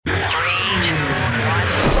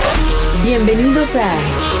Bienvenidos a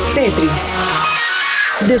Tetris.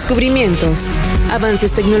 Descubrimientos,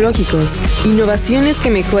 avances tecnológicos, innovaciones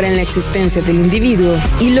que mejoran la existencia del individuo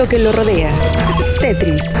y lo que lo rodea.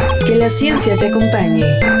 Tetris, que la ciencia te acompañe.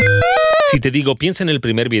 Si te digo, piensa en el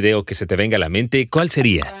primer video que se te venga a la mente, ¿cuál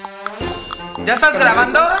sería? ¿Ya estás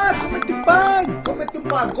grabando? Cómete un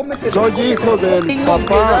pan. Soy hijo del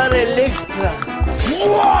papá. El extra.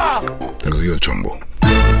 Te lo digo, chombo.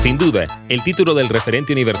 Sin duda, el título del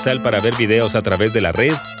referente universal para ver videos a través de la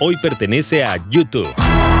red hoy pertenece a YouTube.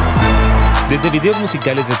 Desde videos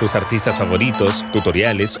musicales de tus artistas favoritos,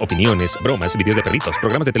 tutoriales, opiniones, bromas, videos de perritos,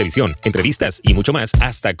 programas de televisión, entrevistas y mucho más,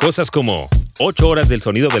 hasta cosas como 8 horas del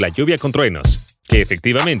sonido de la lluvia con truenos, que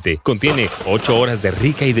efectivamente contiene 8 horas de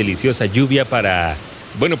rica y deliciosa lluvia para...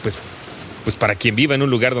 Bueno, pues para quien viva en un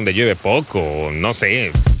lugar donde llueve poco, o no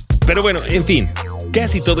sé. Pero bueno, en fin,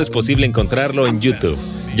 casi todo es posible encontrarlo en YouTube,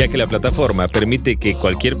 ya que la plataforma permite que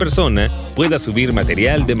cualquier persona pueda subir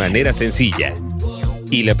material de manera sencilla.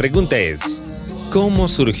 Y la pregunta es, ¿cómo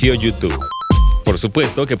surgió YouTube? Por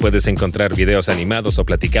supuesto que puedes encontrar videos animados o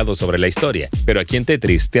platicados sobre la historia, pero aquí en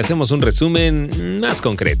Tetris te hacemos un resumen más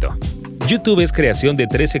concreto. YouTube es creación de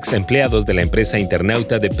 3 ex empleados de la empresa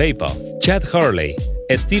internauta de PayPal, Chad Hurley,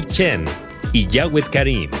 Steve Chen y Jawed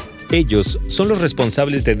Karim. Ellos son los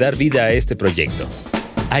responsables de dar vida a este proyecto.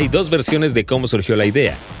 Hay 2 versiones de cómo surgió la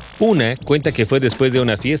idea. Una cuenta que fue después de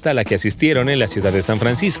una fiesta a la que asistieron en la ciudad de San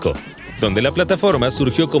Francisco, donde la plataforma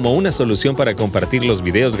surgió como una solución para compartir los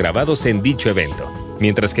videos grabados en dicho evento,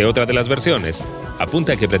 mientras que otra de las versiones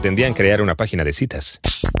apunta a que pretendían crear una página de citas.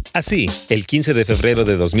 Así, el 15 de febrero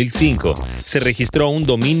de 2005, se registró un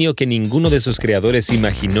dominio que ninguno de sus creadores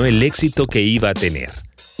imaginó el éxito que iba a tener.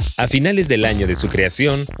 A finales del año de su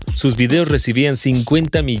creación, sus videos recibían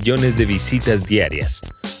 50 millones de visitas diarias.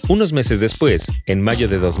 Unos meses después, en mayo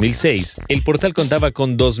de 2006, el portal contaba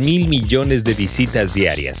con 2.000 millones de visitas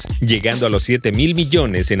diarias, llegando a los 7.000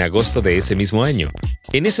 millones en agosto de ese mismo año.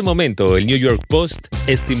 En ese momento, el New York Post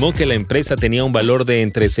estimó que la empresa tenía un valor de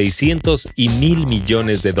entre 600 y 1.000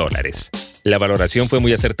 millones de dólares. La valoración fue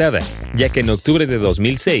muy acertada, ya que en octubre de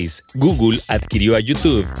 2006, Google adquirió a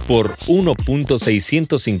YouTube por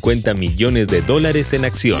 1.650 millones de dólares en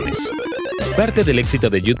acciones. Parte del éxito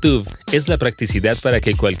de YouTube es la practicidad para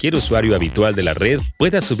que cualquier usuario habitual de la red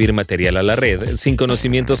pueda subir material a la red sin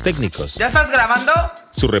conocimientos técnicos. ¿Ya estás grabando?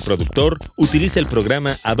 Su reproductor utiliza el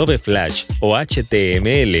programa Adobe Flash o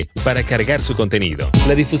HTML para cargar su contenido.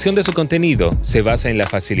 La difusión de su contenido se basa en la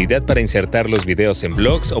facilidad para insertar los videos en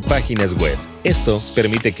blogs o páginas web. Esto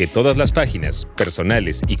permite que todas las páginas,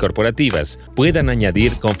 personales y corporativas, puedan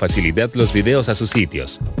añadir con facilidad los videos a sus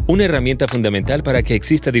sitios. Una herramienta fundamental para que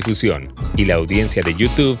exista difusión y la audiencia de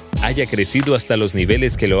YouTube haya crecido hasta los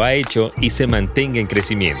niveles que lo ha hecho y se mantenga en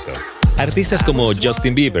crecimiento. Artistas como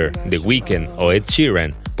Justin Bieber, The Weeknd o Ed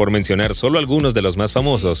Sheeran, por mencionar solo algunos de los más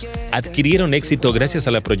famosos, adquirieron éxito gracias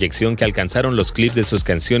a la proyección que alcanzaron los clips de sus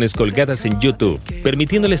canciones colgadas en YouTube,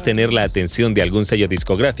 permitiéndoles tener la atención de algún sello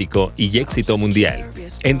discográfico y éxito mundial.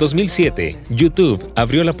 En 2007, YouTube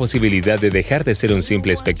abrió la posibilidad de dejar de ser un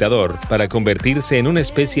simple espectador para convertirse en una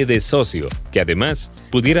especie de socio, que además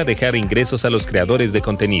pudiera dejar ingresos a los creadores de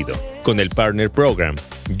contenido. Con el Partner Program,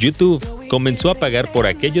 YouTube comenzó a pagar por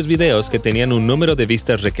aquellos videos que tenían un número de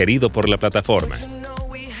vistas requerido por la plataforma.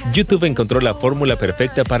 YouTube encontró la fórmula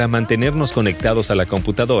perfecta para mantenernos conectados a la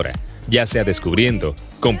computadora, ya sea descubriendo,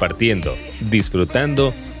 compartiendo,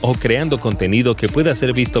 disfrutando o creando contenido que pueda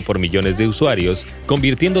ser visto por millones de usuarios,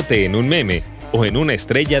 convirtiéndote en un meme o en una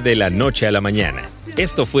estrella de la noche a la mañana.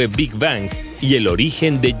 Esto fue Big Bang y el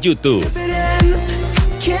origen de YouTube.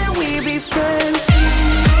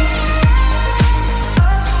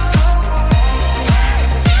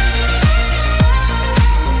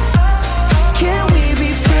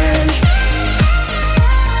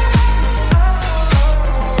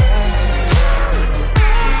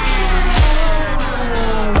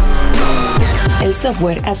 El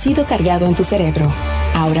software ha sido cargado en tu cerebro.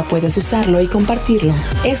 Ahora puedes usarlo y compartirlo.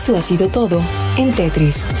 Esto ha sido todo en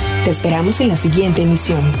Tetris. Te esperamos en la siguiente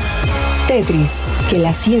emisión. Tetris, que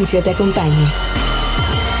la ciencia te acompañe.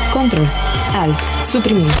 Control, Alt,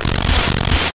 suprimir.